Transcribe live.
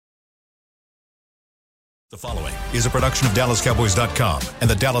The following is a production of DallasCowboys.com and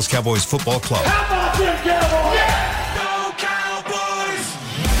the Dallas Cowboys Football Club. How about them Cowboys? Yeah! Go Cowboys!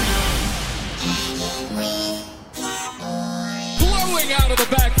 Blowing out of the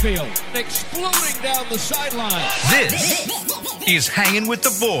backfield, exploding down the sideline. This is Hanging with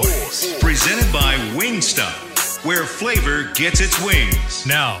the Boys, presented by Wingstop, where flavor gets its wings.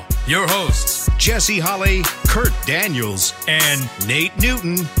 Now, your hosts, Jesse Holley, Kurt Daniels, and Nate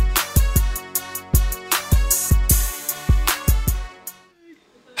Newton.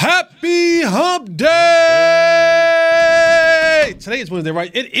 Happy Hump Day! Today is Wednesday,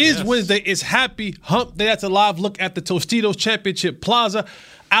 right? It is Wednesday. It's Happy Hump Day. That's a live look at the Tostitos Championship Plaza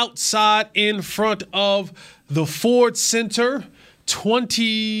outside in front of the Ford Center.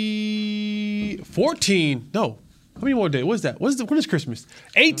 2014. No. How many more days? What is that? When is Christmas?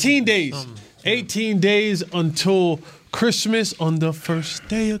 18 days. 18 days until Christmas. On the first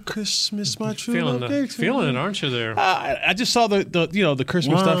day of Christmas, my true love gave to feeling me. it, aren't you there? I just saw the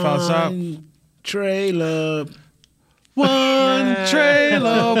Christmas stuff outside. Trailer. One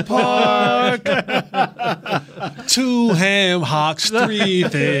trailer park, 2 ham hocks, 3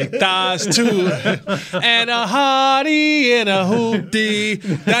 thick thighs, 2, and a hottie and a hoopty.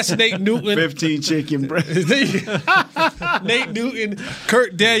 That's Nate Newton. 15 chicken breasts. Nate Newton,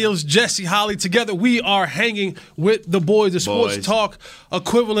 Kurt Daniels, Jesse Holley. Together we are hanging with the boys, the sports talk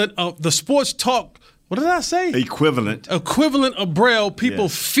equivalent of the sports talk. What did I say? Equivalent of Braille. People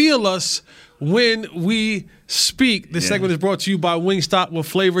feel us when we speak. This segment is brought to you by Wingstop, where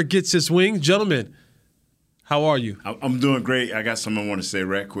flavor gets its wings. Gentlemen, how are you? I'm doing great. I got something I want to say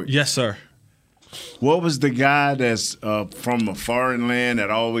right quick. Yes, sir. What was the guy that's from a foreign land that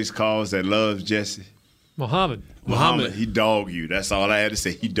always calls, that loves Jesse? Muhammad. He dogged you. That's all I had to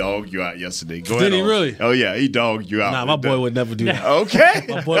say. He dogged you out yesterday. Go ahead. Did he really? Oh, yeah. He dogged you out. Nah, my boy would never do that. Okay.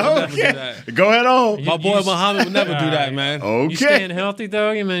 My boy would never do that. Go ahead on. My boy Muhammad would never do that, man. Okay. You staying healthy, though?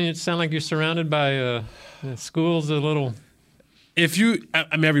 I mean, it sounds like you're surrounded by schools, a little.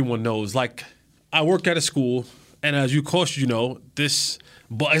 Everyone knows. Like, I work at a school, and as you know, this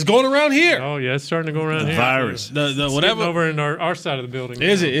is going around here. Oh, yeah, it's starting to go around here. Virus. The whatever. Over in our side of the building.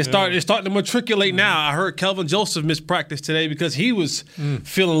 Is it? It's starting to matriculate now. I heard Kelvin Joseph miss practice today because he was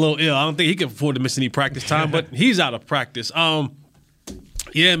feeling a little ill. I don't think he can afford to miss any practice time, but he's out of practice.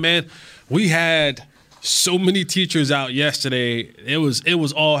 Yeah, man, we had so many teachers out yesterday. It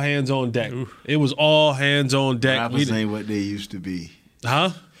was all hands on deck. Oof. It was all hands on deck. Rappers ain't what they used to be.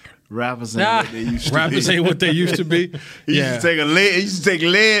 Huh? Rappers ain't what they used to be. Rappers ain't what they used to be. He used to take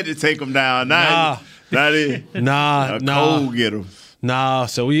lead to take them down. Nah. Nah. Cold get them. Nah,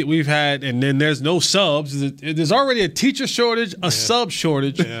 so we've had, and then there's no subs. There's already a teacher shortage, a sub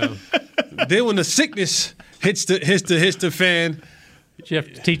shortage. Yeah. Then when the sickness hits the fan, Did you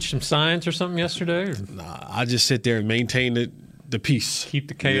have to teach some science or something yesterday? Or I just sit there and maintain the peace. keep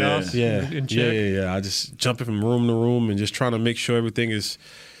the chaos in check? Yeah. I just jumping from room to room and just trying to make sure everything is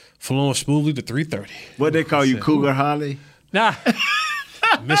flowing smoothly to 3:30. What they call you, Cougar Holly? Nah.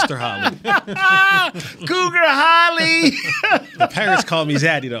 Mr. Holly. Cougar Holly. The parents call me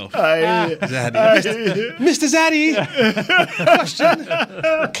Zaddy though. Zaddy. Mr. Zaddy. Question.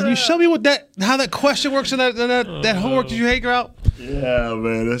 Can you show me how that question works in that homework that you hate out? Yeah,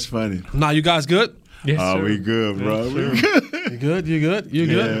 man, that's funny. Nah, you guys good? Yes, sir. We good, bro. Yes, sir. We good. You good? You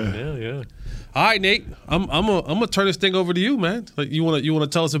good? Yeah. All right, Nate. I'm gonna turn this thing over to you, man. Like, you wanna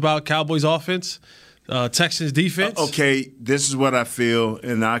tell us about Cowboys offense, Texans defense? Okay, this is what I feel,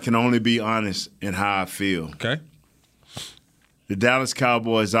 and I can only be honest in how I feel. Okay. The Dallas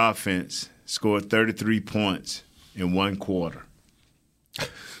Cowboys offense scored 33 points in 1 quarter.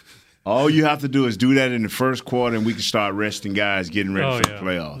 All you have to do is do that in the first quarter, and we can start resting guys getting ready for the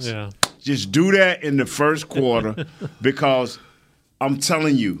playoffs. Yeah. Just do that in the first quarter because I'm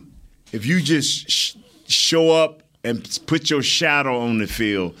telling you, if you just show up and put your shadow on the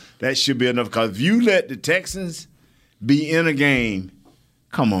field, that should be enough. Because if you let the Texans be in a game,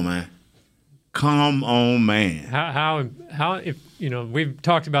 come on, man. Come on, man. How if we've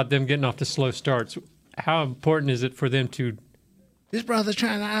talked about them getting off to slow starts. How important is it for them to? This brother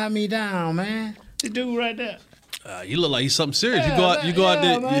trying to eye me down, man. The dude right there. You look like he's something serious. You go out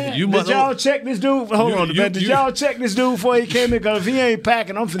there. You must. Did y'all check this dude? Hold on, man. Did y'all check this dude before he came in? Because if he ain't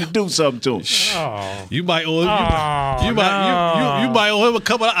packing, I'm finna do something to him. Oh. You might owe him. You might owe him a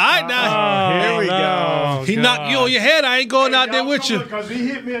couple. All right, now. Here we go. He knocked you on your head. I ain't going out there with you. Because he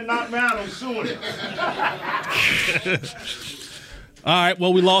hit me and knocked me out, I'm suing him. All right.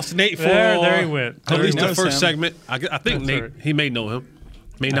 Well, we lost Nate for there he went. At least the There first he segment. I think That's Nate. right. He may know him.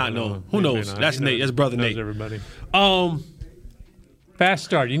 May not know him. Who knows? That's Nate. That's brother knows Nate. Everybody. Fast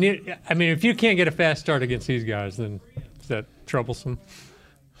start. You need. I mean, if you can't get a fast start against these guys, then is that troublesome?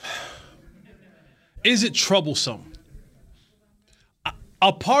 Is it troublesome?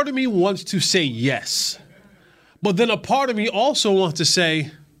 A part of me wants to say yes, but then a part of me also wants to say,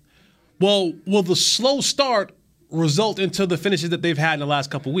 well, will the slow start result into the finishes that they've had in the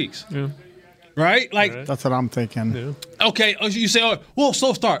last couple weeks? Yeah. Right? Like, That's what I'm thinking. Yeah. okay, you say, oh, well,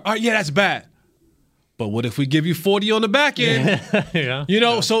 slow start. All right, yeah, that's bad. But what if we give you 40 on the back end? Yeah. You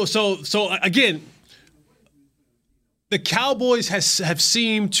know, so again, the Cowboys have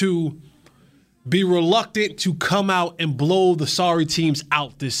seemed to be reluctant to come out and blow the sorry teams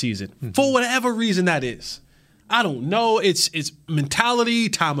out this season for whatever reason that is. I don't know. It's mentality,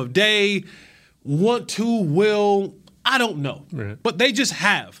 time of day, want to, will. I don't know, Right. but they just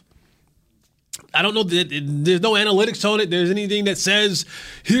have. I don't know. There's no analytics on it. There's anything that says,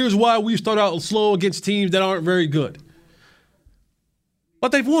 here's why we start out slow against teams that aren't very good.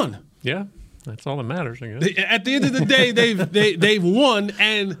 But they've won. Yeah. That's all that matters, I guess. At the end of the day, they've won,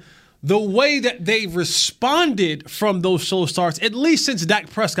 and the way that they've responded from those slow starts, at least since Dak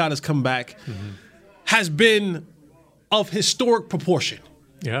Prescott has come back, has been of historic proportion.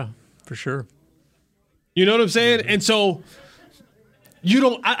 Yeah, for sure. You know what I'm saying? And so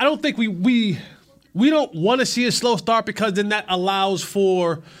I don't think we don't want to see a slow start, because then that allows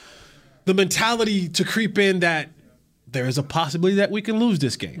for the mentality to creep in that there is a possibility that we can lose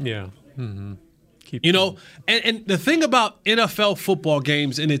this game. Yeah. Mm-hmm. You know, and the thing about NFL football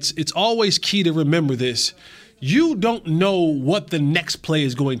games, and it's always key to remember this, you don't know what the next play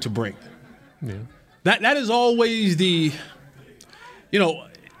is going to bring. Yeah. That is always the, you know,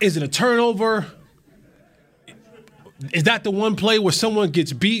 is it a turnover? Is that the one play where someone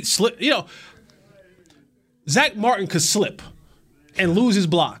gets beat, slip? You know, Zach Martin could slip and lose his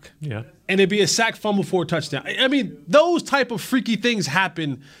block. Yeah. And it'd be a sack, fumble for a touchdown. I mean, those type of freaky things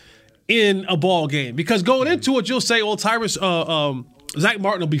happen in a ball game, because going into it, you'll say, well, Zach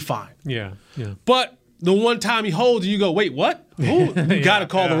Martin will be fine. Yeah. Yeah. But the one time he holds, you go, wait, what? Who? You got to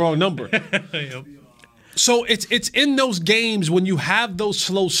call the wrong number. Yep. So it's in those games when you have those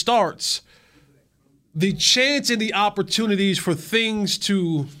slow starts, the chance and the opportunities for things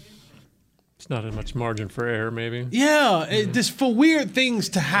to, It's not as much margin for error, maybe. just for weird things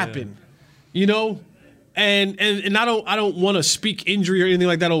to happen, you know. And I don't want to speak injury or anything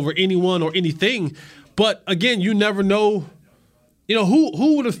like that over anyone or anything, but again, you never know. You know,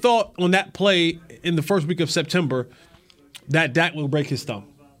 who would have thought on that play in the first week of September that Dak will break his thumb?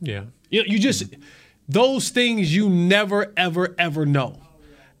 Yeah. You just those things you never ever know,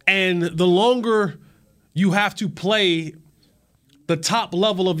 and the longer you have to play the top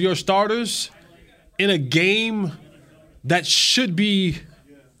level of your starters in a game that should be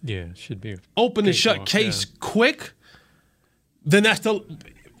Yeah, it should be open and shut case quick, then that's the.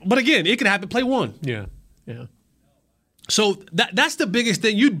 But again, it can happen. Play one. Yeah. Yeah. So that's the biggest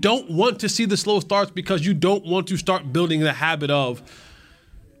thing. You don't want to see the slow starts, because you don't want to start building the habit of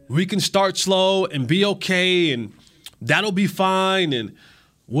we can start slow and be okay, and that'll be fine, and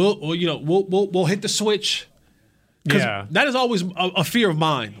we'll hit the switch. Yeah. That is always a fear of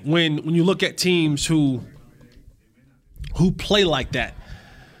mine when you look at teams who play like that.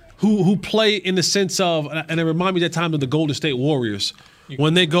 Who play in the sense of, and it reminds me of that time of the Golden State Warriors,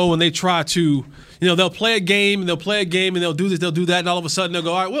 when they go and they try to, they'll play a game and they'll do this, they'll do that, and all of a sudden they'll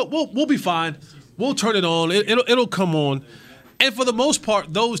go, all right, we'll be fine, we'll turn it on, it'll come on, and for the most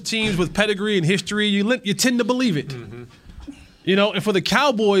part, those teams with pedigree and history, you tend to believe it, And for the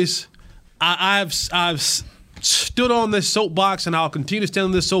Cowboys, I've stood on this soapbox, and I'll continue to stand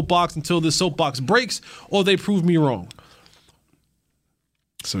on this soapbox until this soapbox breaks or they prove me wrong.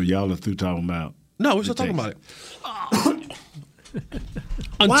 So y'all are through talking about? No, we're still talking about it.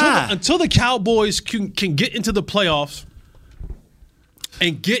 Until the Cowboys can get into the playoffs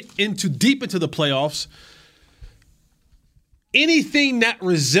and get deep into the playoffs, anything that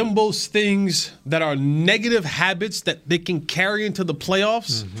resembles things that are negative habits that they can carry into the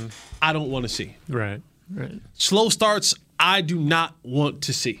playoffs, I don't want to see. Right. Right. Slow starts, I do not want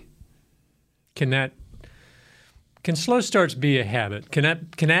to see. Can slow starts be a habit? Can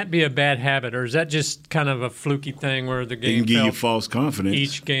that be a bad habit, or is that just kind of a fluky thing where the game can give you false confidence?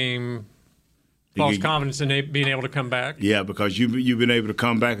 Each game, false confidence in being able to come back. Yeah, because you've been able to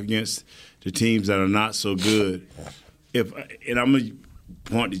come back against the teams that are not so good. And I'm gonna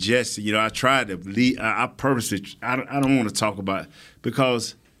point to Jesse. I tried to lead. I purposely. I don't want to talk about it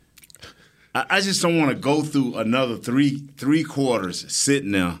because I just don't want to go through another three quarters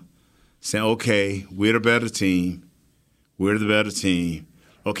sitting there saying, "Okay, we're the better team. We're the better team.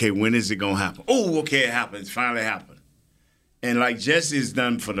 Okay, when is it going to happen? Oh, okay, it happened. It finally happened." And like Jesse's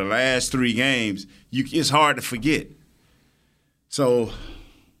done for the last 3 games, it's hard to forget. So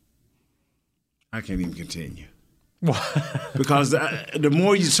I can't even continue. Because the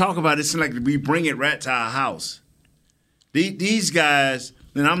more you talk about it, it's like we bring it right to our house. These guys,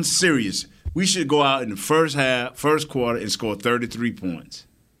 and I'm serious, we should go out in the first quarter and score 33 points.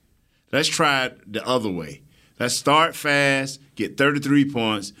 Let's try it the other way. Let's start fast, get 33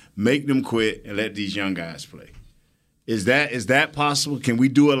 points, make them quit, and let these young guys play. Is that possible? Can we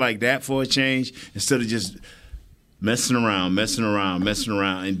do it like that for a change instead of just messing around,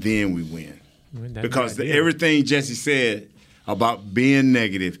 and then we win? Because everything Jesse said about being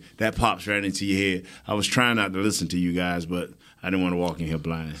negative, that pops right into your head. I was trying not to listen to you guys, but I didn't want to walk in here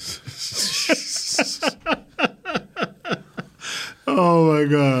blind. Oh, my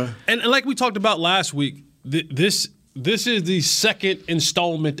God. And like we talked about last week, this is the second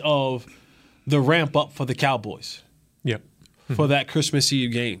installment of the ramp up for the Cowboys. Yep. For that Christmas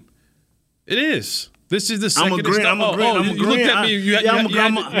Eve game. It is. This is the second. I'm agreeing. You looked at me. You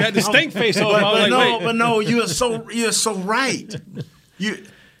had the stank face on. But no, you're so right.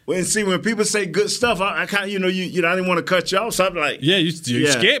 And see, when people say good stuff, I kind of, I didn't want to cut you off. So I'm like, yeah, you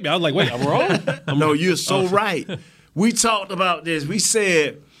scared me. I was like, wait, I'm wrong. No, you're so right. We talked about this. We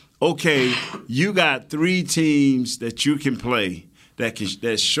said, okay, you got 3 teams that you can play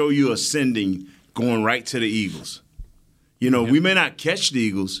that show you ascending, going right to the Eagles. We may not catch the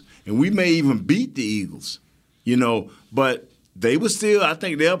Eagles, and we may even beat the Eagles, but they will still, I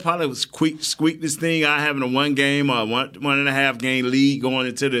think they'll probably squeak this thing out having a 1 game or 1.5 game lead going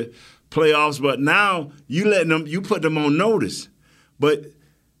into the playoffs. But now you put them on notice. But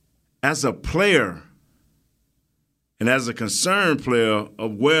as a player and as a concerned player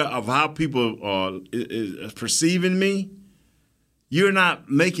of how people are perceiving me, you're not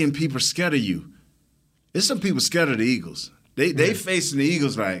making people scared of you. There's some people scared of the Eagles. They facing the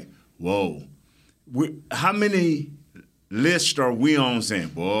Eagles like, whoa. How many lists are we on saying,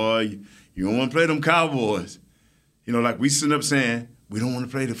 boy, you don't want to play them Cowboys? Like we sitting up saying, we don't want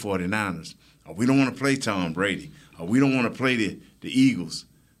to play the 49ers, or we don't want to play Tom Brady, or we don't want to play the Eagles.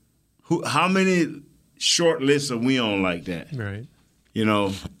 How many short lists are we on like that? Right.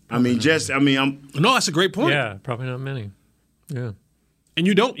 No, that's a great point. Yeah, probably not many. Yeah. And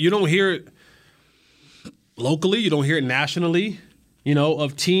you don't hear it locally, you don't hear it nationally,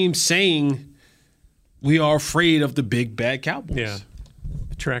 of teams saying we are afraid of the big bad Cowboys. Yeah.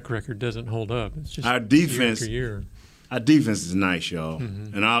 The track record doesn't hold up. It's just our defense. Year after year. Our defense is nice, y'all.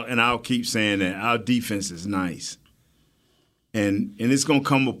 Mm-hmm. And I'll keep saying that. Our defense is nice. And it's gonna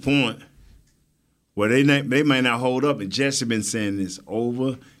come a point where they may not hold up. And Jesse been saying this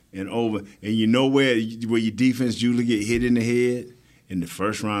over and over. And you know where your defense usually get hit in the head? In the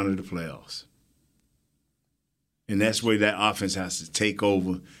first round of the playoffs. And that's where that offense has to take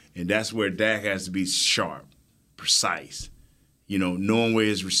over. And that's where Dak has to be sharp, precise, knowing where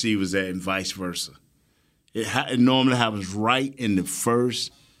his receivers at and vice versa. It normally happens right in the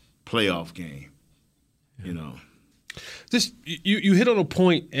first playoff game, This you hit on a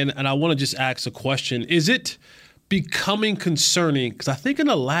point, and I want to just ask a question. Is it becoming concerning? Because I think in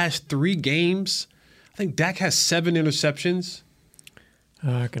the last 3 games, I think Dak has 7 interceptions.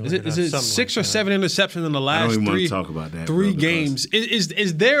 Is it 6 or 7 interceptions in the last I don't even 3, want to talk about that, 3 games?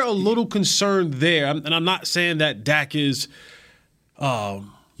 Is there a little concern there? And I'm not saying that Dak is.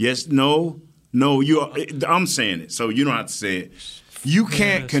 Yes, no. I'm saying it, so you don't have to say it. You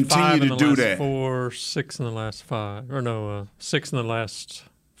can't continue to do that. 6 in the last 5, or no, 6 in the last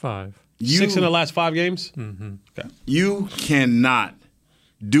 5. 6 in the last 5 games. Mm-hmm. Okay. You cannot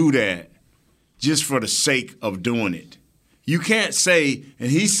do that just for the sake of doing it. You can't say, and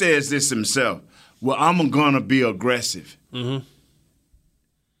he says this himself, well, I'm going to be aggressive. Mm-hmm.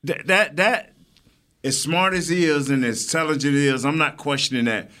 That, as smart as he is and as intelligent as he is, I'm not questioning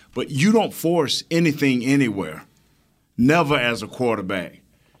that. But you don't force anything anywhere, never as a quarterback,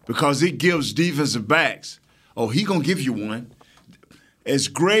 because it gives defensive backs, he going to give you one. As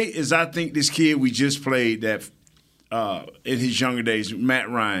great as I think this kid we just played that in his younger days, Matt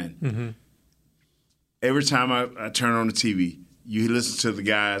Ryan, mm-hmm. Every time I turn on the TV, you listen to the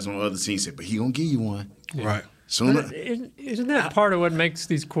guys on other teams say, but he going to give you one. Yeah. Right. Isn't that part of what makes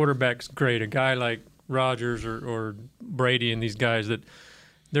these quarterbacks great? A guy like Rodgers or Brady and these guys that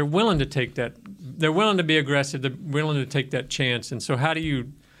they're willing to take that. They're willing to be aggressive. They're willing to take that chance. And so how do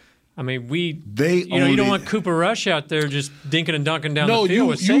you – you don't want Cooper Rush out there just dinking and dunking down the field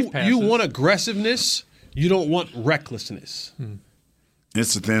with safe passes. You want aggressiveness. You don't want recklessness.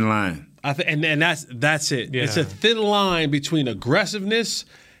 It's a thin line. And that's it. Yeah. It's a thin line between aggressiveness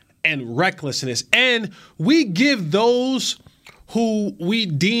and recklessness. And we give those who we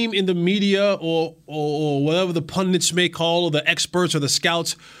deem in the media or whatever the pundits may call, or the experts or the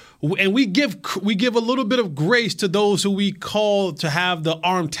scouts, and we give a little bit of grace to those who we call to have the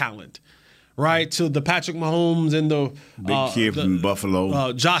arm talent, right? To the Patrick Mahomes and the big kid from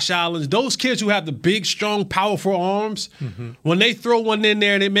Buffalo, Josh Allen, those kids who have the big, strong, powerful arms. When they throw one in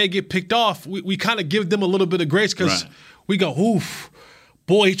there and it may get picked off, we kind of give them a little bit of grace because we go, oof.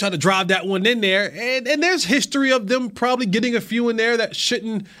 Boy, he tried to drive that one in there. And there's history of them probably getting a few in there that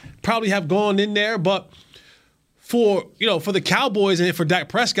shouldn't probably have gone in there. But for the Cowboys and for Dak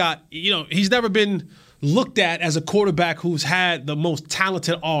Prescott, he's never been looked at as a quarterback who's had the most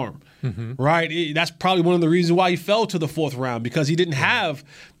talented arm, right? That's probably one of the reasons why he fell to the 4th round, because he didn't have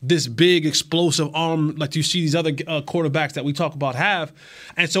this big, explosive arm like you see these other quarterbacks that we talk about have.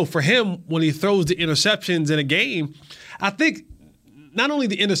 And so for him, when he throws the interceptions in a game, I think not only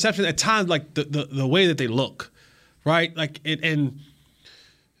the interception, at times like the way that they look, right? And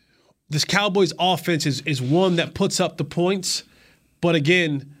this Cowboys offense is one that puts up the points, but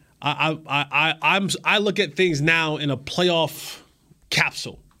again, I look at things now in a playoff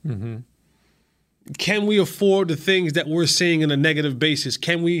capsule. Can we afford the things that we're seeing in a negative basis?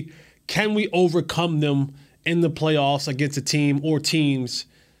 Can we overcome them in the playoffs against a team or teams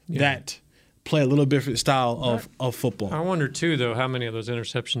that play a little different style of football? I wonder too, though, how many of those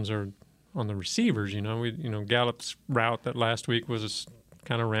interceptions are on the receivers. Gallup's route that last week was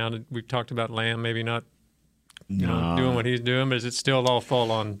kind of rounded. We've talked about Lamb maybe not doing what he's doing, but does it still all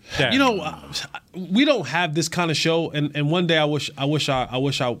fall on Dak? We don't have this kind of show, and one day I wish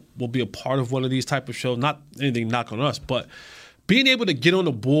I will be a part of one of these type of shows. Not anything knock on us, but being able to get on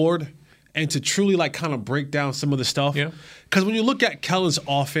the board and to truly kind of break down some of the stuff. Yeah. Because when you look at Kellen's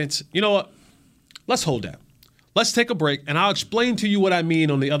offense, you know what? Let's hold that. Let's take a break, and I'll explain to you what I mean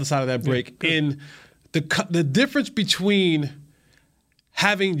on the other side of that break. In the difference between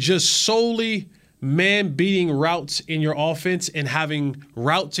having just solely man-beating routes in your offense and having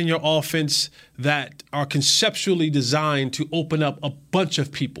routes in your offense that are conceptually designed to open up a bunch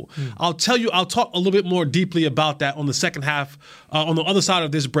of people. I'll talk a little bit more deeply about that on the second half, on the other side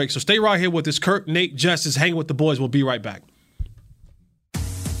of this break. So stay right here with us. Kurt, Nate, Jess is hanging with the boys. We'll be right back.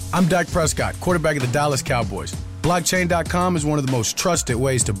 I'm Dak Prescott, quarterback of the Dallas Cowboys. Blockchain.com is one of the most trusted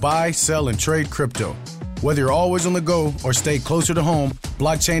ways to buy, sell, and trade crypto. Whether you're always on the go or stay closer to home,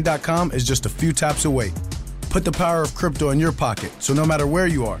 Blockchain.com is just a few taps away. Put the power of crypto in your pocket, so no matter where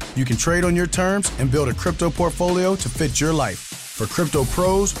you are, you can trade on your terms and build a crypto portfolio to fit your life. For crypto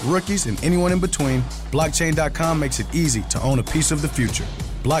pros, rookies, and anyone in between, Blockchain.com makes it easy to own a piece of the future.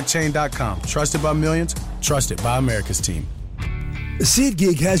 Blockchain.com, trusted by millions, trusted by America's team.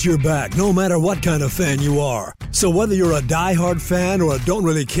 SeatGeek has your back no matter what kind of fan you are. So whether you're a diehard fan or a don't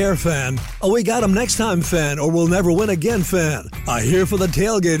really care fan, a we got 'em next time fan or we'll never win again fan, a here for the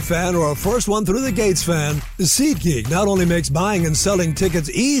tailgate fan or a first one through the gates fan, SeatGeek not only makes buying and selling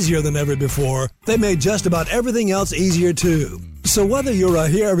tickets easier than ever before, they made just about everything else easier too. So whether you're a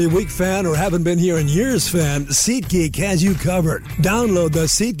here every week fan or haven't been here in years fan, SeatGeek has you covered. Download the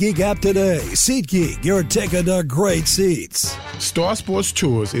SeatGeek app today. SeatGeek, your ticket to great seats. Star Sports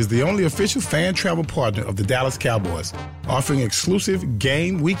Tours is the only official fan travel partner of the Dallas Cowboys, offering exclusive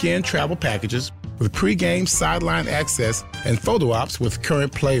game weekend travel packages with pre-game sideline access and photo ops with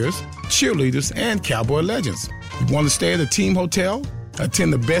current players, cheerleaders, and Cowboy legends. You want to stay at a team hotel,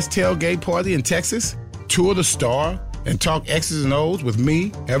 attend the best tailgate party in Texas, tour the Star, and talk X's and O's with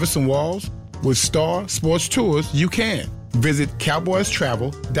me, Everson Walls? With Star Sports Tours, you can. Visit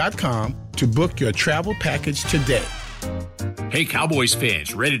cowboystravel.com to book your travel package today. Hey, Cowboys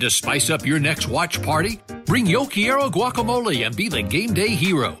fans, ready to spice up your next watch party? Bring Yo Quiero guacamole and be the game day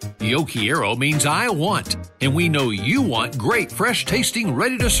hero. Yo Quiero means I want, and we know you want great, fresh-tasting,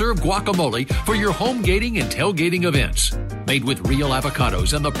 ready-to-serve guacamole for your home gating and tailgating events. Made with real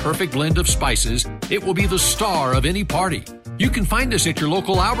avocados and the perfect blend of spices, it will be the star of any party. You can find us at your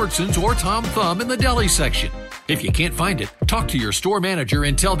local Albertsons or Tom Thumb in the deli section. If you can't find it, talk to your store manager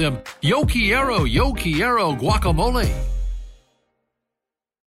and tell them, Yo Quiero guacamole.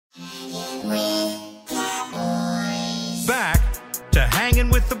 Back to Hanging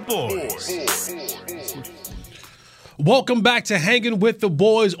with the Boys. Welcome back to Hanging with the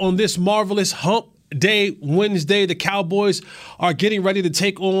Boys on this marvelous Hump Day Wednesday. The Cowboys are getting ready to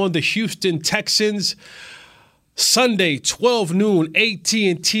take on the Houston Texans. Sunday, 12 noon,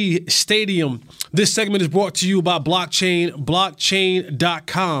 AT&T Stadium. This segment is brought to you by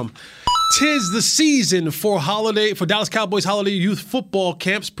blockchain.com. 'Tis the season for Dallas Cowboys holiday youth football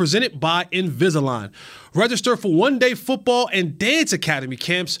camps presented by Invisalign. Register for one-day football and dance academy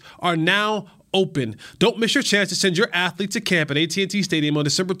camps are now open. Don't miss your chance to send your athlete to camp at AT&T Stadium on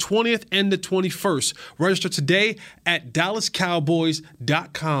December 20th and the 21st. Register today at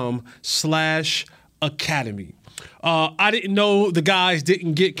DallasCowboys.com/academy. I didn't know the guys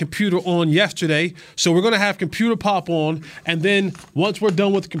didn't get computer on yesterday, so we're going to have computer pop on, and then once we're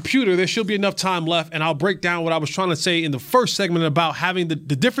done with the computer, there should be enough time left, and I'll break down what I was trying to say in the first segment about having the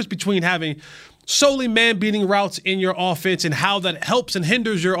difference between having solely man-beating routes in your offense and how that helps and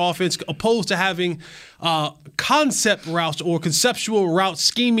hinders your offense, opposed to having concept routes or conceptual routes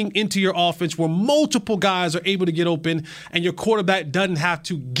scheming into your offense where multiple guys are able to get open and your quarterback doesn't have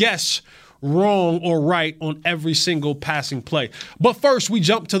to guess wrong or right on every single passing play. But first, we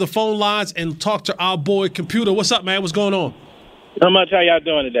jump to the phone lines and talk to our boy Computer. What's up, man? What's going on? Not much. How y'all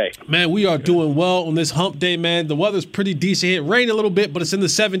doing today? Man, we are doing well on this hump day, man. The weather's pretty decent. It rained a little bit, but it's in the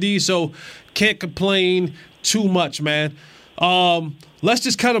 70s, so can't complain too much, man. Let's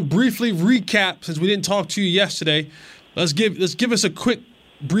just kind of briefly recap, since we didn't talk to you yesterday. Let's give us a quick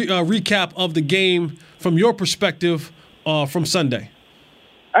recap of the game from your perspective from Sunday.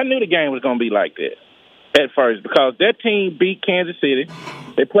 I knew the game was going to be like this at first because that team beat Kansas City.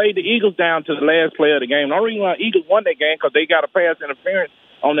 They played the Eagles down to the last play of the game. The only reason why the Eagles won that game because they got a pass interference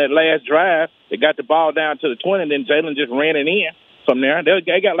on that last drive. They got the ball down to the 20, and then Jalen just ran it in from there.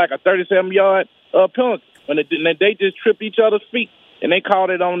 They got like a 37-yard penalty. And they just tripped each other's feet, and they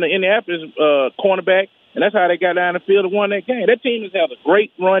called it on the Indianapolis cornerback, and that's how they got down the field and won that game. That team has had a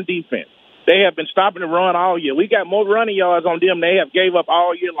great run defense. They have been stopping the run all year. We got more running yards on them than they have gave up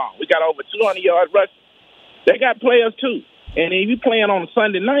all year long. We got over 200 yards rushing. They got players, too. And if you playing on a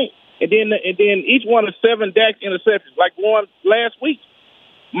Sunday night, and then each one of 7 Dak's interceptions, like one last week,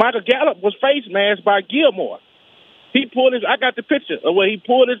 Michael Gallup was face masked by Gilmore. He pulled I got the picture of where he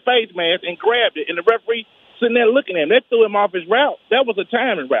pulled his face mask and grabbed it, and the referee sitting there looking at him. That threw him off his route. That was a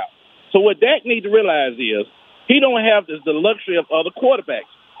timing route. So what Dak needs to realize is he don't have the luxury of other quarterbacks.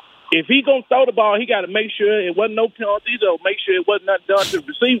 If he going to throw the ball, he got to make sure it wasn't no penalties or make sure it wasn't nothing done to the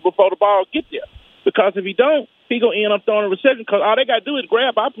receiver before the ball get there. Because if he don't, he going to end up throwing a reception because all they got to do is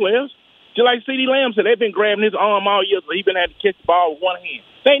grab our players. Just like CeeDee Lamb said, they've been grabbing his arm all year, so he's been able to catch the ball with one hand.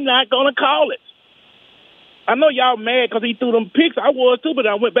 They not going to call it. I know y'all mad because he threw them picks. I was too, but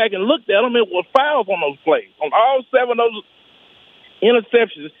I went back and looked at them. It was fouls on those plays. On all 7 of those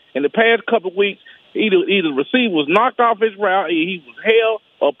interceptions in the past couple of weeks, either the receiver was knocked off his route, he was held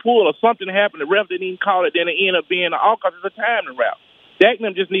or pulled or something happened. The ref didn't even call it. Then it ended up being all because it's a timing route. Dak and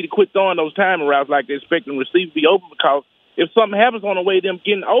them just need to quit throwing those timing routes like they expect them receivers to be open because if something happens on the way them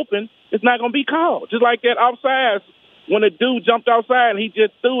getting open, it's not going to be called. Just like that offsides when a dude jumped outside and he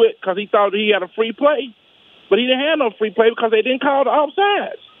just threw it because he thought he had a free play. But he didn't have no free play because they didn't call the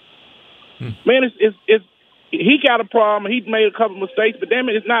offsides. Man, he got a problem. He made a couple mistakes, but damn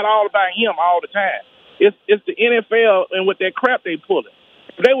it, it's not all about him all the time. It's the NFL and with that crap they pull it.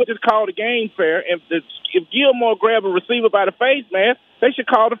 If they would just call the game fair, and if Gilmore grabbed a receiver by the face, man, they should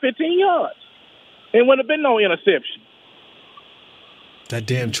call the 15 yards. It wouldn't have been no interception. That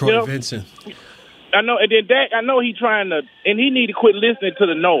damn Troy Vincent. I know, and then Dak, I know he trying to, and he need to quit listening to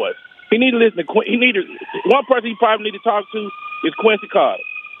the noise. He need to listen to one person he probably need to talk to is Quincy Carter.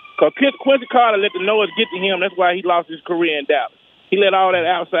 Because Quincy Carter let the noise get to him. That's why he lost his career in Dallas. He let all that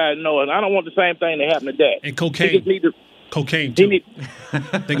outside noise. I don't want the same thing to happen to Dak. And cocaine. Cocaine, too. I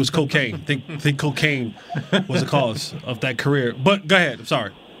think it was cocaine. I think cocaine was the cause of that career. But go ahead. I'm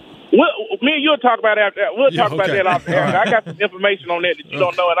sorry. Me and you'll talk about it after that. We'll talk about that off the air. I got some information on that you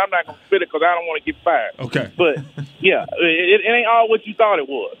don't know, and I'm not going to spit it because I don't want to get fired. Okay. But, yeah, it ain't all what you thought it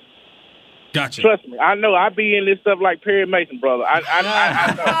was. Gotcha. Trust me. I know. I be in this stuff like Perry Mason, brother. I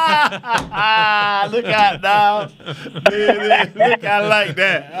know. Look out, dog. Look, I like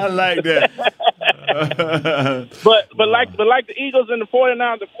that. I like that. but like the Eagles and the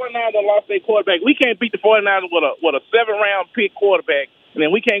 49ers lost their quarterback. We can't beat the 49ers with a 7-round pick quarterback, and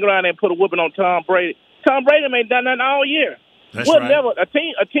then we can't go down there and put a whooping on Tom Brady. Tom Brady ain't done nothing all year. That's right. A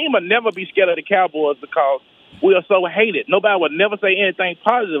team will never be scared of the Cowboys because we are so hated. Nobody would never say anything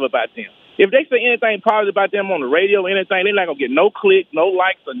positive about them. If they say anything positive about them on the radio, anything, they're not going to get no clicks, no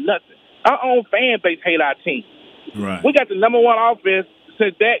likes, or nothing. Our own fan base hate our team. Right. We got the number 1 offense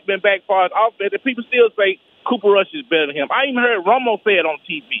since Dak been back for his offense, and people still say Cooper Rush is better than him. I even heard Romo say it on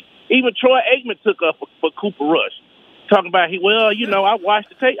TV. Even Troy Aikman took up for Cooper Rush, talking about I watched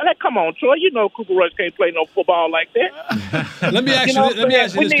the tape. Like, come on, Troy, Cooper Rush can't play no football like that. Let me ask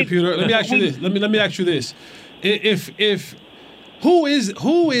you this, Computer. Let me ask you this. Let me ask you this. If who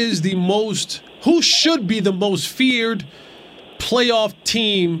should be the most feared playoff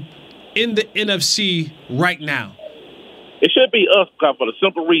team in the NFC right now? It should be us because for the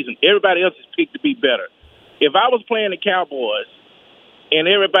simple reason everybody else is picked to be better. If I was playing the Cowboys and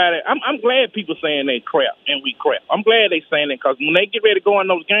everybody, I'm glad people saying they crap and we crap. I'm glad they saying that because when they get ready to go in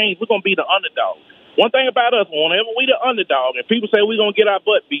those games, we're going to be the underdog. One thing about us, whenever we the underdog and people say we're going to get our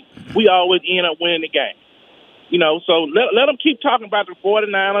butt beat, we always end up winning the game. You know, so let them keep talking about the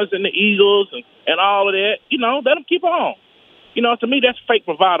 49ers and the Eagles and all of that. You know, let them keep on. You know, to me, that's fake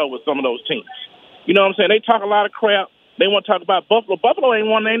bravado with some of those teams. You know what I'm saying? They talk a lot of crap. They want to talk about Buffalo. Buffalo ain't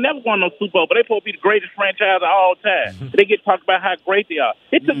won. They never won no Super Bowl, but they supposed to be the greatest franchise of all time. They get talked about how great they are.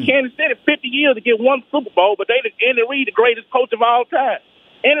 It took Kansas City 50 years to get one Super Bowl, but they Andy Reid, the greatest coach of all time.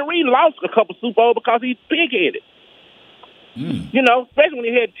 Andy Reid lost a couple Super Bowls because he's big-headed. You know, especially when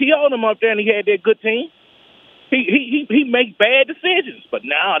he had T.O. them up there and he had that good team. He makes bad decisions, but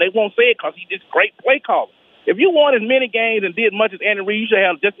now they won't say it because he's just great play caller. If you won as many games and did as much as Andy Reid, you should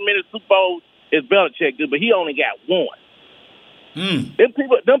have just as many Super Bowls as Belichick did, but he only got one. Them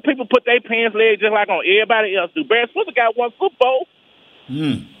people put their pants legs just like on everybody else do. Barry Switzer got one Super Bowl.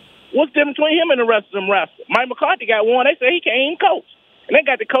 What's the difference between him and the rest of them wrestlers? Mike McCarthy got one. They say he can't even coach. And they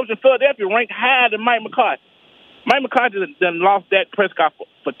got the coach in Philadelphia ranked higher than Mike McCarthy. Mike McCarthy done lost Dak Prescott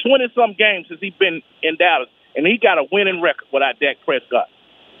for 20-some games since he's been in Dallas, and he got a winning record without Dak Prescott.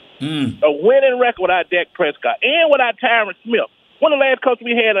 A winning record without Dak Prescott and without Tyron Smith. One of the last coaches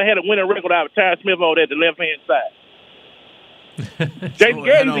we had a winning record without Tyron Smith over there at the left-hand side. Jason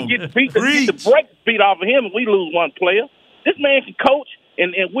Garrett used to get the brakes beat off of him and we lose one player. This man can coach,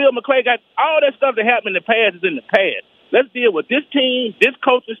 and Will McClay got all that stuff that happened in the past is in the past. Let's deal with this team, this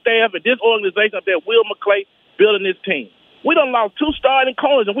coaching staff, and this organization up there, Will McClay, building this team. We done lost 2 starting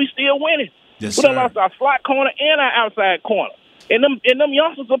corners, and we still winning. Yes, we done lost our slot corner and our outside corner. And them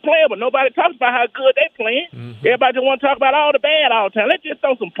youngsters are playing, but nobody talks about how good they playing. Everybody just want to talk about all the bad all the time. Let's just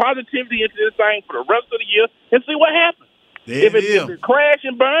throw some positivity into this thing for the rest of the year and see what happens. If it crash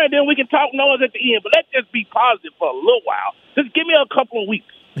and burn, then we can talk noise at the end. But let's just be positive for a little while. Just give me a couple of weeks.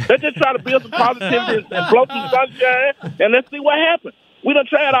 Let's just try to build some positivity and blow some sunshine, and let's see what happens. We done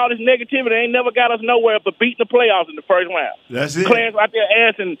tried all this negativity. Ain't never got us nowhere but beating the playoffs in the first round. That's it. Clarence out there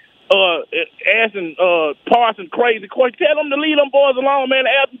asking Parson crazy questions. Tell them to leave them boys alone, man,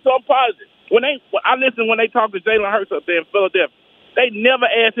 and ask them something positive. I listen when they talk to Jalen Hurts up there in Philadelphia. They never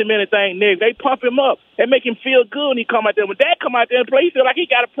ask him anything negative. They pump him up. They make him feel good when he come out there. When Dak come out there and play, he feel like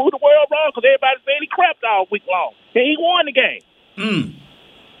he got to prove the world wrong because everybody's saying he crapped all week long. And he won the game.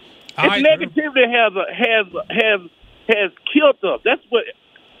 This negativity has killed us. That's what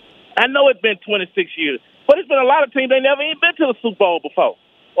I know. It's been 26 years, but it's been a lot of teams they never even been to the Super Bowl before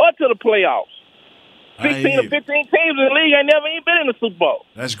or to the playoffs. 16 or 15 teams in the league ain't never even been in the Super Bowl.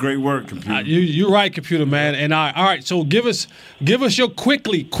 That's great work, computer. You're right, computer man. And all right. So give us your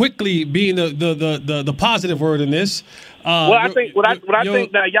quickly being the positive word in this. I think now, no.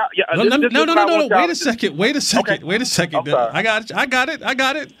 Wait a second. Okay. Wait a second. I got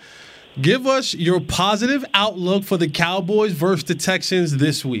it. Give us your positive outlook for the Cowboys versus the Texans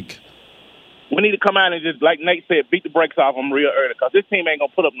this week. We need to come out and just, like Nate said, beat the brakes off them real early because this team ain't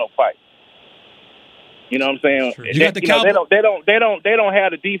gonna put up no fight. You know what I'm saying? You got the Cowboys. They don't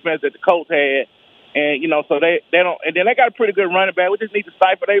have the defense that the Colts had, and so they don't. And then they got a pretty good running back. We just need to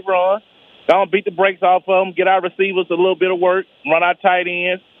stifle their run. Don't beat the brakes off of them. Get our receivers a little bit of work. Run our tight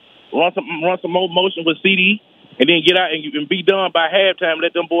ends. Run some more motion with CD. And then get out and you can be done by halftime.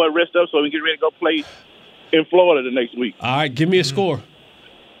 Let them boys rest up so we can get ready to go play in Florida the next week. All right, give me a score.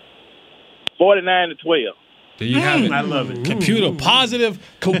 49-12. There you have it. I love it. Computer, positive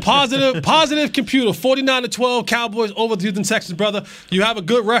computer. 49-12, Cowboys over the Houston Texans, brother. You have a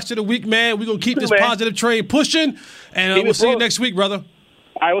good rest of the week, man. We're going to keep this positive train pushing, and we'll see you next week, brother.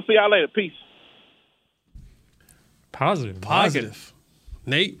 All right, we'll see y'all later. Peace. Positive.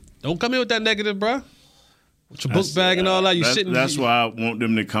 Nate, don't come in with that negative, bro. With your book bag and all that, That's why I want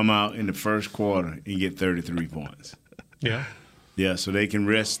them to come out in the first quarter and get 33 points. Yeah. Yeah, so they can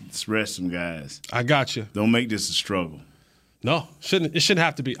rest some guys. I got you. Don't make this a struggle. No, it shouldn't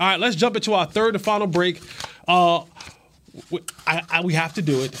have to be. All right, let's jump into our third and final break. We have to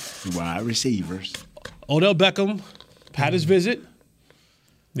do it. Wide receivers. Odell Beckham had his visit.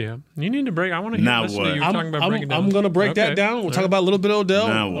 Yeah. You need to break. I want to hear what you were talking about breaking down. I'm going to break that down. We'll talk about a little bit of Odell.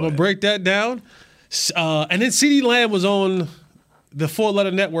 I'm going to break that down. And then CeeDee Lamb was on the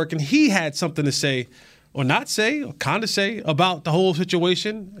 4-letter network, and he had something to say, or not say, or kind of say, about the whole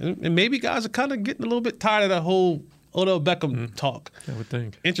situation. And maybe guys are kind of getting a little bit tired of that whole Odell Beckham talk. I would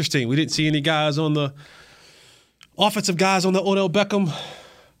think. Interesting. We didn't see any guys on the offensive guys on the Odell Beckham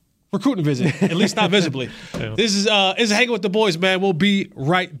recruiting visit, at least not visibly. Yeah. This is Hanging with the Boys, man. We'll be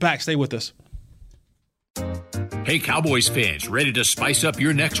right back. Stay with us. Hey, Cowboys fans, ready to spice up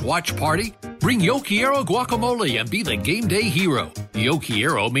your next watch party? Bring Yo Quiero guacamole and be the game day hero. Yo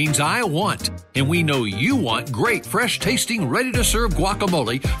Quiero means I want, and we know you want great, fresh-tasting, ready-to-serve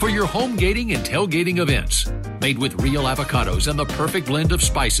guacamole for your home gating and tailgating events. Made with real avocados and the perfect blend of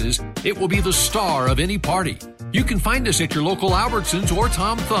spices, it will be the star of any party. You can find us at your local Albertsons or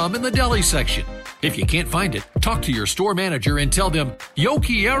Tom Thumb in the deli section. If you can't find it, talk to your store manager and tell them, Yo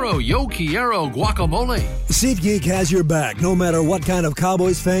Quiero guacamole. SeatGeek has your back no matter what kind of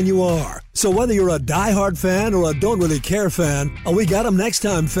Cowboys fan you are. So whether you're a diehard fan or a don't really care fan, a we got 'em next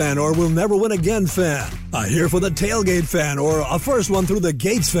time fan or we'll never win again fan, a here for the tailgate fan or a first one through the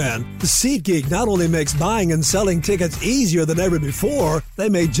gates fan, SeatGeek not only makes buying and selling tickets easier than ever before, they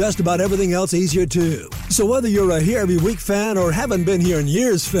made just about everything else easier too. So whether you're a here every week fan or haven't been here in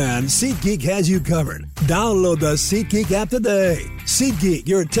years fan, SeatGeek has you covered. Download the SeatGeek app today. SeatGeek,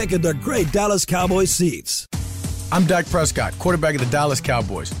 your ticket to great Dallas Cowboys seats. I'm Dak Prescott, quarterback of the Dallas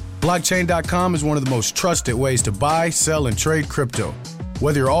Cowboys. Blockchain.com is one of the most trusted ways to buy, sell, and trade crypto.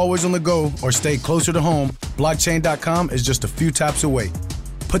 Whether you're always on the go or stay closer to home, Blockchain.com is just a few taps away.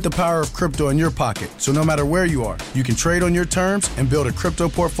 Put the power of crypto in your pocket, so no matter where you are, you can trade on your terms and build a crypto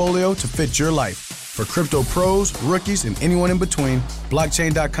portfolio to fit your life. For crypto pros, rookies, and anyone in between,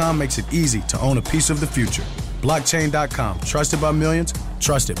 Blockchain.com makes it easy to own a piece of the future. Blockchain.com, trusted by millions,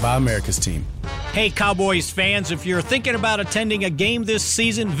 trusted by America's team. Hey, Cowboys fans, if you're thinking about attending a game this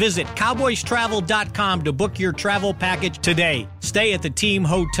season, visit CowboysTravel.com to book your travel package today. Stay at the team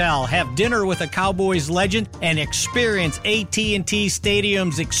hotel, have dinner with a Cowboys legend, and experience AT&T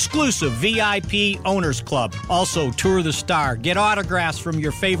Stadium's exclusive VIP Owners Club. Also, tour the Star, get autographs from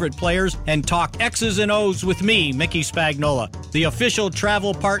your favorite players, and talk X's and O's with me, Mickey Spagnola. The official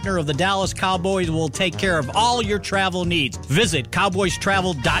travel partner of the Dallas Cowboys will take care of all your travel needs. Visit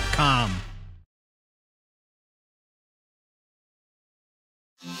CowboysTravel.com.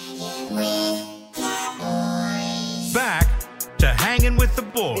 Back to Hanging with the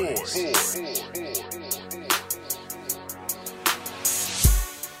Boys.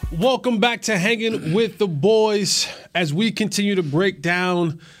 Welcome back to Hanging with the Boys as we continue to break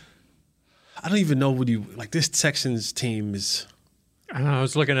down. I don't even know what this Texans team is. I don't know, I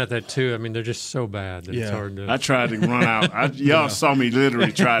was looking at that too. I mean, they're just so bad that it's hard to. I tried to run out. Y'all saw me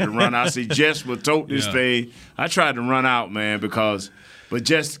literally try to run out. See, Jess will tote this thing. I tried to run out, man, but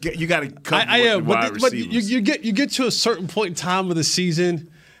just you got to cover the wide receivers. You get to a certain point in time of the season,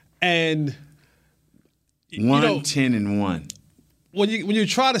 and 10-1. When you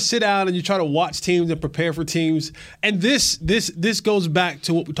try to sit down and you try to watch teams and prepare for teams, and this goes back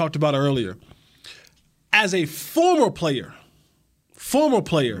to what we talked about earlier. As a former player,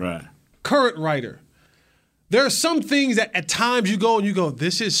 right, current writer, there are some things that at times you go,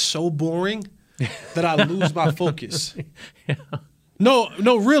 this is so boring that I lose my focus. Yeah.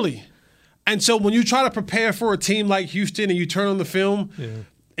 No, really. And so when you try to prepare for a team like Houston and you turn on the film,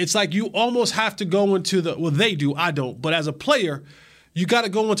 it's like you almost have to go into they do, I don't. But as a player, you got to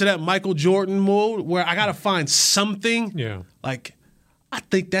go into that Michael Jordan mode where I got to find something. Yeah. Like, I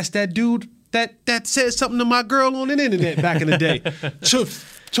think that's that dude that said something to my girl on the internet back in the day.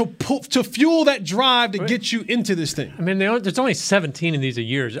 To fuel that drive to get you into this thing. I mean, there's only 17 of these a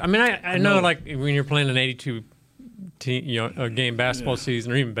year. I mean, I know like when you're playing an 82 game basketball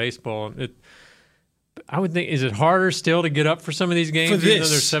season or even baseball, I would think, is it harder still to get up for some of these games even though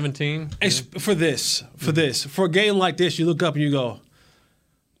there's 17? For a game like this, you look up and you go,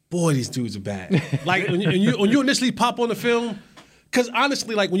 boy, these dudes are bad. Like when you initially pop on the film, because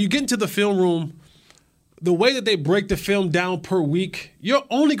honestly, like when you get into the film room, the way that they break the film down per week, you're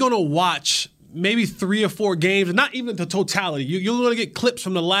only going to watch maybe 3 or 4 games, and not even the totality. You're going to get clips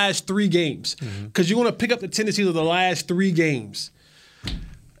from the last 3 games because you're going to pick up the tendencies of the last 3 games.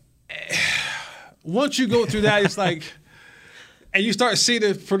 Once you go through that, it's like, and you start seeing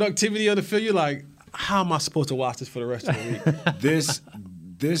the productivity of the field, you're like, how am I supposed to watch this for the rest of the week?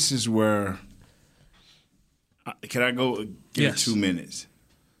 This is where, can I go give 2 minutes?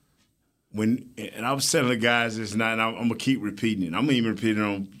 And I was telling the guys this night, and I'm going to keep repeating it. I'm going to even repeat it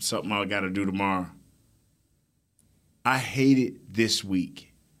on something I got to do tomorrow. I hate it this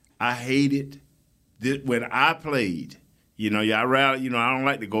week. I hate it when I played. I don't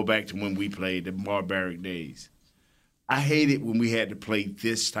like to go back to when we played, the barbaric days. I hate it when we had to play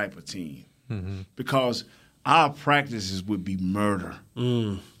this type of team because our practices would be murder.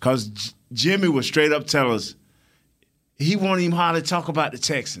 Because Jimmy would straight up tell us he won't even hardly talk about the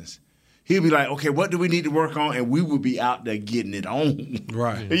Texans. He'd be like, okay, what do we need to work on? And we would be out there getting it on.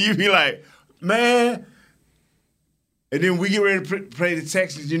 Right. And you'd be like, man. And then we get ready to play the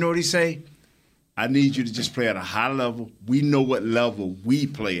Texans. You know what he say? I need you to just play at a high level. We know what level we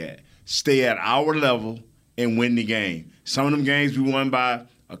play at. Stay at our level and win the game. Some of them games we won by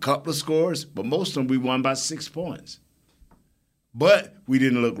a couple of scores, but most of them we won by 6 points. But we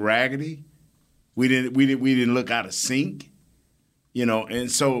didn't look raggedy. We didn't look out of sync. And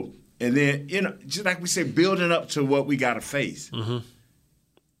then, just like we say, building up to what we got to face. Mm-hmm.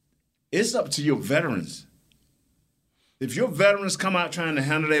 It's up to your veterans. If your veterans come out trying to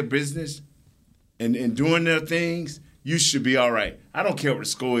handle their business and doing their things, you should be all right. I don't care what the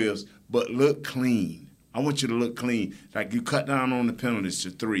score is, but look clean. I want you to look clean. Like you cut down on the penalties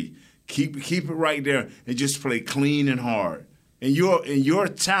to 3. Keep it right there and just play clean and hard. And your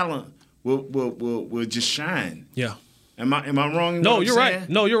talent will just shine. Yeah. Am I wrong in No, what I'm you're saying? right.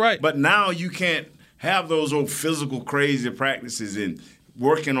 No, you're right. But now you can't have those old physical crazy practices and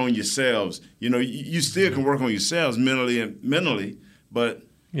working on yourselves. You still can work on yourselves mentally, but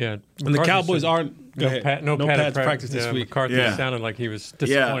yeah. And the Cowboys aren't. No padded practice this week. McCarthy sounded like he was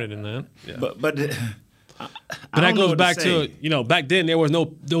disappointed in that. Yeah. But that goes back to back then there was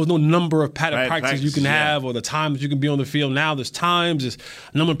no number of padded practices you can have or the times you can be on the field. Now there's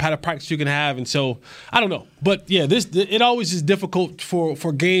number of padded practices you can have, and so I don't know. But yeah, it always is difficult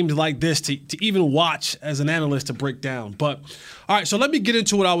for games like this to even watch as an analyst to break down. But all right, so let me get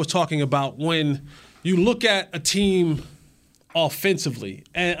into what I was talking about when you look at a team offensively,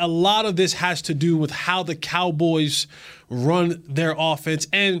 and a lot of this has to do with how the Cowboys run their offense,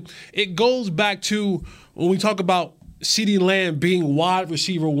 and it goes back to when we talk about CeeDee Lamb being wide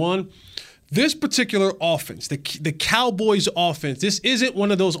receiver 1. This particular offense, the Cowboys offense, this isn't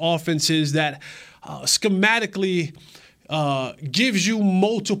one of those offenses that schematically gives you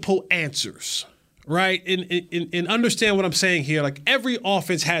multiple answers. Right? And understand what I'm saying here. Like every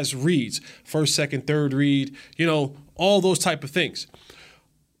offense has reads, first, second, third read, all those type of things.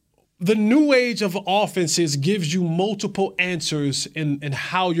 The new age of offenses gives you multiple answers in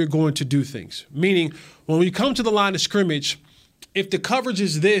how you're going to do things. Meaning, when we come to the line of scrimmage, if the coverage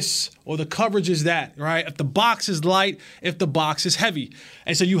is this or the coverage is that, right? If the box is light, if the box is heavy.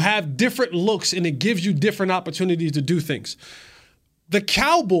 And so you have different looks and it gives you different opportunities to do things. The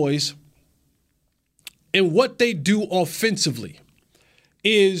Cowboys, and what they do offensively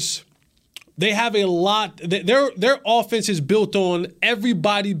is they have a lot. Their offense is built on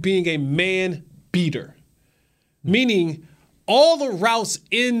everybody being a man beater, meaning all the routes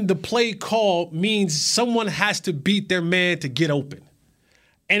in the play call means someone has to beat their man to get open.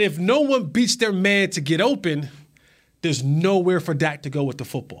 And if no one beats their man to get open, there's nowhere for Dak to go with the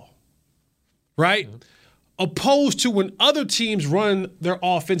football, right? Mm-hmm. Opposed to when other teams run their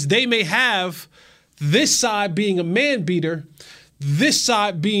offense, they may have this side being a man beater, this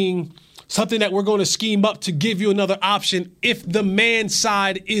side being something that we're going to scheme up to give you another option if the man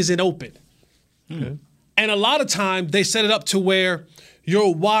side isn't open. Okay. And a lot of times they set it up to where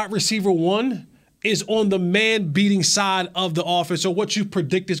your wide receiver 1 is on the man beating side of the offense, or what you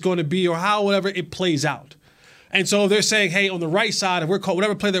predict is going to be, or however it plays out. And so they're saying, hey, on the right side, if we're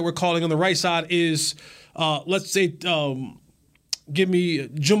whatever play that we're calling on the right side is, let's say, give me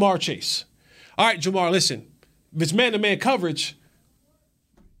Jamar Chase. All right, Jamar, listen, if it's man-to-man coverage,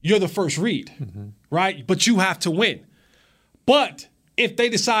 you're the first read, right? But you have to win. But if they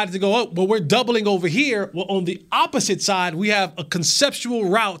decide to go, oh, well, we're doubling over here, well, on the opposite side, we have a conceptual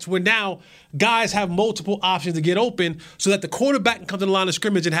route where now guys have multiple options to get open so that the quarterback can come to the line of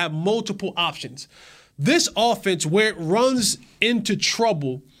scrimmage and have multiple options. This offense, where it runs into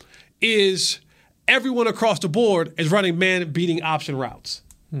trouble, is everyone across the board is running man-beating option routes.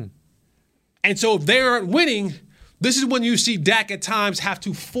 And so if they aren't winning, this is when you see Dak at times have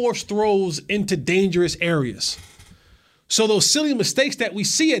to force throws into dangerous areas. So those silly mistakes that we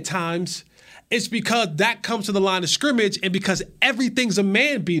see at times, it's because Dak comes to the line of scrimmage and because everything's a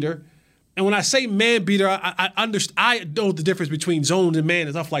man beater. And when I say man beater, I know the difference between zones and man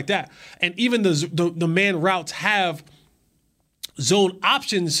and stuff like that. And even the man routes have zone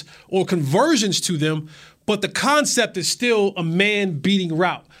options or conversions to them, but the concept is still a man beating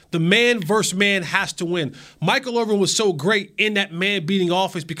route. The man versus man has to win. Michael Irvin was so great in that man-beating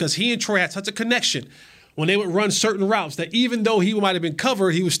offense because he and Troy had such a connection when they would run certain routes that even though he might have been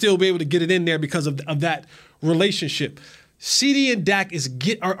covered, he would still be able to get it in there because of that relationship. CeeDee and Dak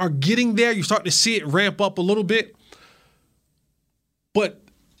are getting there. You start to see it ramp up a little bit. But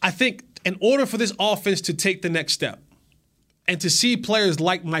I think in order for this offense to take the next step and to see players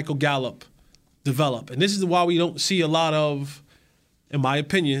like Michael Gallup develop, and this is why we don't see a lot of, in my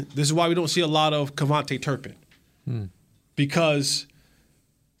opinion, this is why we don't see a lot of KaVontae Turpin. Because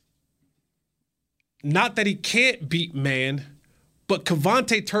not that he can't beat man, but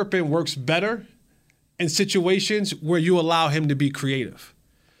KaVontae Turpin works better in situations where you allow him to be creative.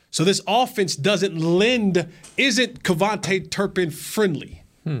 So this offense isn't Kevontae Turpin friendly.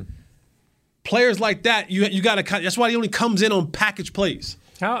 Players like that, you got to. That's why he only comes in on package plays.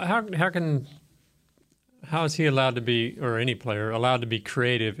 How is he allowed to be, or any player allowed to be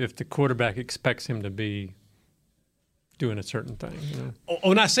creative if the quarterback expects him to be doing a certain thing? You know?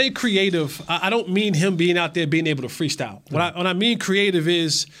 When I say creative, I don't mean him being out there being able to freestyle. When I mean creative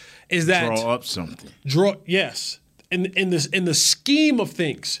is that draw up something. Yes, in the scheme of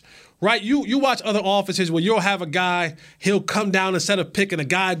things. Right, you watch other offenses where you'll have a guy, he'll come down and set a pick, and a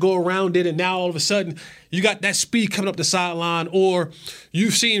guy go around it, and now all of a sudden you got that speed coming up the sideline. Or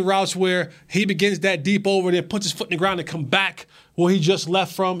you've seen routes where he begins that deep over and then puts his foot in the ground and come back where he just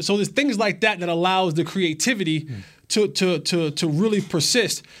left from. So there's things like that allows the creativity to really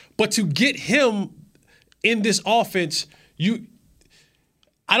persist. But to get him in this offense,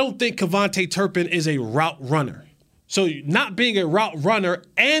 I don't think Kevontae Turpin is a route runner. So not being a route runner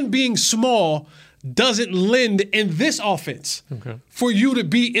and being small doesn't lend in this offense for you to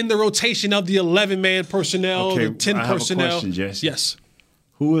be in the rotation of the 11-man personnel, the 10 personnel. I have a question, Jesse. Yes.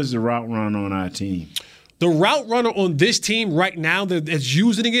 Who is the route runner on our team? The route runner on this team right now that's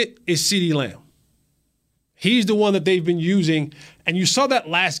using it is CeeDee Lamb. He's the one that they've been using, and you saw that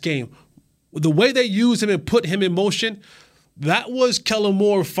last game. The way they used him and put him in motion, that was Kellen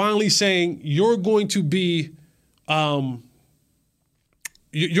Moore finally saying, you're going to be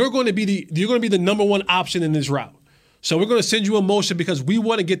you're going to be the number one option in this route. So we're going to send you in motion because we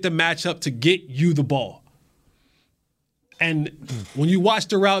want to get the matchup to get you the ball. And when you watch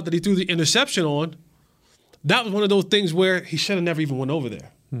the route that he threw the interception on, that was one of those things where he should have never even went over there.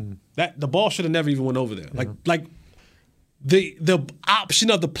 That the ball should have never even went over there. Like the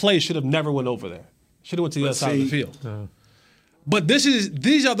option of the play should have never went over there. Should have went to the other side of the field. But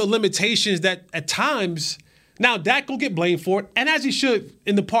these are the limitations that at times. Now, Dak will get blamed for it, and as he should,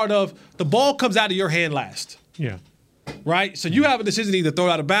 in the part of the ball comes out of your hand last. Yeah. Right? So you have a decision to either throw it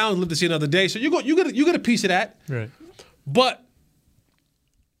out of bounds, live to see another day. So you get a piece of that. Right. But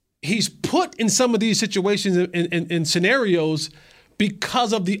he's put in some of these situations in scenarios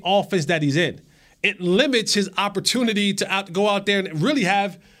because of the offense that he's in. It limits his opportunity to go out there and really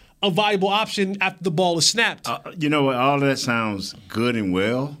have a viable option after the ball is snapped. You know what? All that sounds good and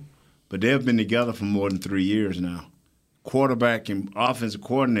well. But they've been together for more than 3 years now. Quarterback and offensive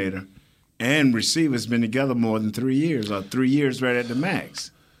coordinator and receivers been together more than 3 years, or 3 years right at the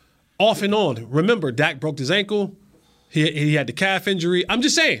max. Off and on. Remember, Dak broke his ankle. He had the calf injury. I'm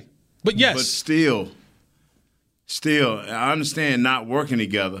just saying. But yes. But still, I understand not working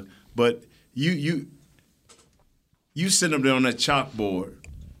together. But you sit up there on that chalkboard,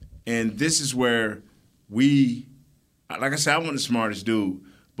 and this is where like I said, I wasn't the smartest dude,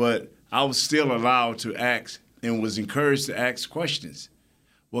 but I was still allowed to ask and was encouraged to ask questions.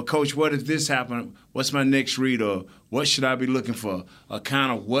 Well, Coach, what if this happened? What's my next read? Or what should I be looking for? Or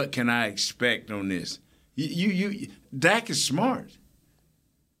kind of what can I expect on this? Dak is smart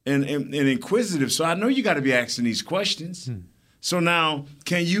and inquisitive, so I know you got to be asking these questions. So now,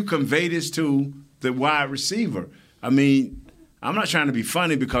 can you convey this to the wide receiver? I mean, I'm not trying to be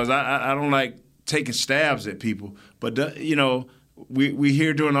funny because I don't like taking stabs at people, but we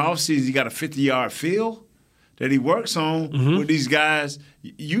hear during the offseason he got a 50-yard field that he works on with these guys.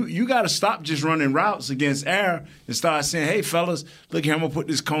 You got to stop just running routes against air and start saying, hey, fellas, look here, I'm going to put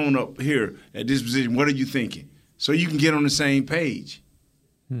this cone up here at this position. What are you thinking? So you can get on the same page.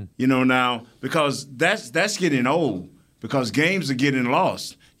 Now, because that's getting old because games are getting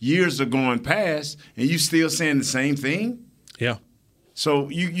lost. Years are going past, and you still saying the same thing? Yeah. So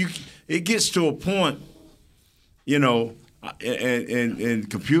it gets to a point, and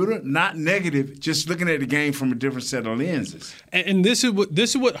computer, not negative, just looking at the game from a different set of lenses. And this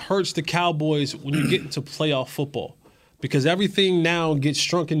is what hurts the Cowboys when you get into playoff football, because everything now gets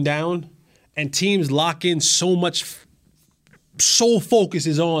shrunken down, and teams lock in so much. Sole focus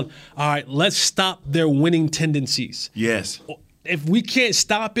is on, all right, let's stop their winning tendencies. Yes. If we can't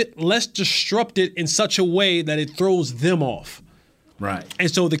stop it, let's disrupt it in such a way that it throws them off. Right. And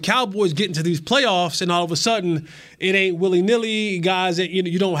so the Cowboys get into these playoffs, and all of a sudden, it ain't willy-nilly, guys. That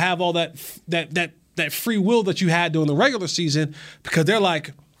you don't have all that free will that you had during the regular season because they're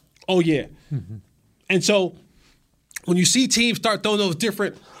like, oh yeah. And so when you see teams start throwing those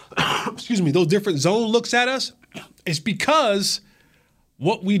different, those different zone looks at us, it's because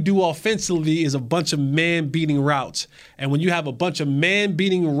what we do offensively is a bunch of man-beating routes. And when you have a bunch of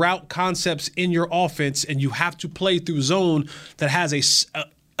man-beating route concepts in your offense and you have to play through zone that has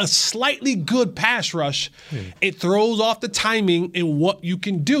a slightly good pass rush, it throws off the timing in what you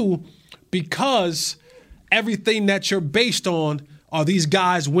can do because everything that you're based on are these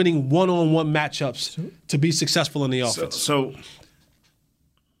guys winning one-on-one matchups to be successful in the offense. So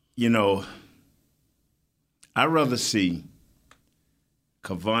I'd rather see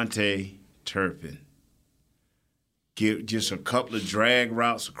KaVontae Turpin get just a couple of drag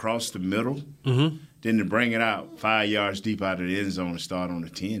routes across the middle, then to bring it out 5 yards deep out of the end zone and start on the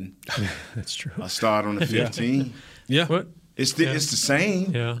 10. That's true. Or start on the 15. Yeah. What? It's the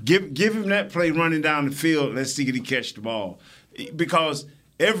same. Yeah. Give him that play running down the field. Let's see if he catch the ball. Because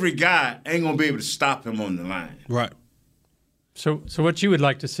every guy ain't going to be able to stop him on the line. Right. So what you would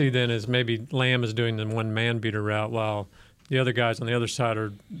like to see then is maybe Lamb is doing the one man beater route while the other guys on the other side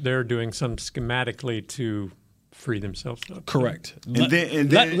they're doing some schematically to free themselves up. Correct. Let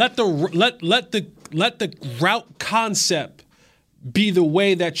the route concept be the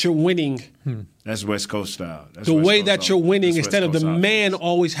way that you're winning. That's West Coast style. That's the West way Coast that you're winning That's instead of West the Coast man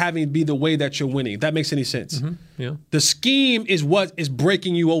always having to be the way that you're winning. If that makes any sense. Yeah. The scheme is what is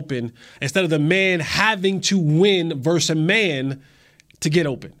breaking you open instead of the man having to win versus a man to get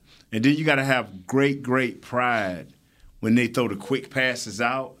open. And then you got to have great pride when they throw the quick passes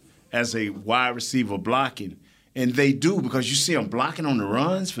out as a wide receiver blocking. And they do, because you see them blocking on the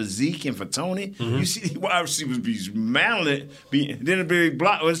runs for Zeke and for Tony. You see the wide receivers be mailing it. Then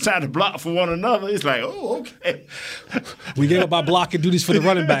it's time to block for one another. It's like, oh, okay. We gave up our blocking duties for the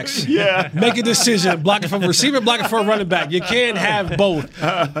running backs. Yeah. Make a decision. Blocking for a receiver, blocking for a running back. You can't have both.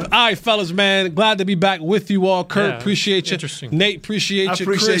 All right, fellas, man. Glad to be back with you all. Kurt, appreciate you. Interesting. Nate, appreciate you. I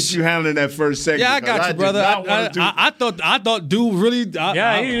appreciate Chris, you handling that first segment. yeah, I got you, brother. I thought dude really. He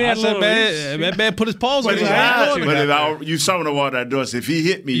had a said, little. that man put his paws on But his you saw the water that door. So if he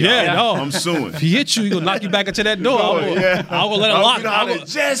hit me, I'm suing. If he hits you, he's gonna knock you back into that door. I'll go let it lock.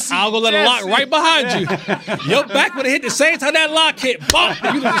 I'll go let it lock right behind you. Your back would have hit the same time that lock hit. Bump!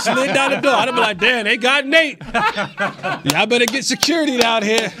 You would have slid down the door. I'd have been like, damn, they got Nate. I better get security down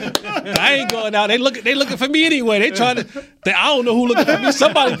here. I ain't going out. They looking for me anyway. They trying to. I don't know who looking for me.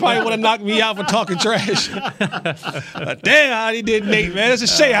 Somebody probably want to knock me out for talking trash. Damn, how they did Nate, man. It's a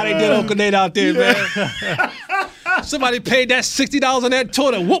shame how they did Uncle Nate out there, man. Somebody paid that $60 on that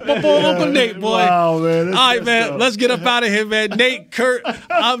tour to whoop up on Uncle Nate, boy. Wow, man. All right, man. Let's get up out of here, man. Nate, Kurt,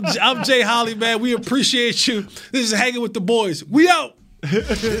 I'm Jay Holly, man. We appreciate you. This is Hanging with the Boys. We out.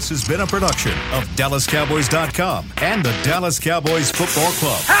 This has been a production of DallasCowboys.com and the Dallas Cowboys Football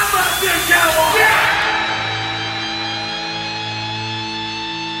Club. How about this, Cowboys? Yeah!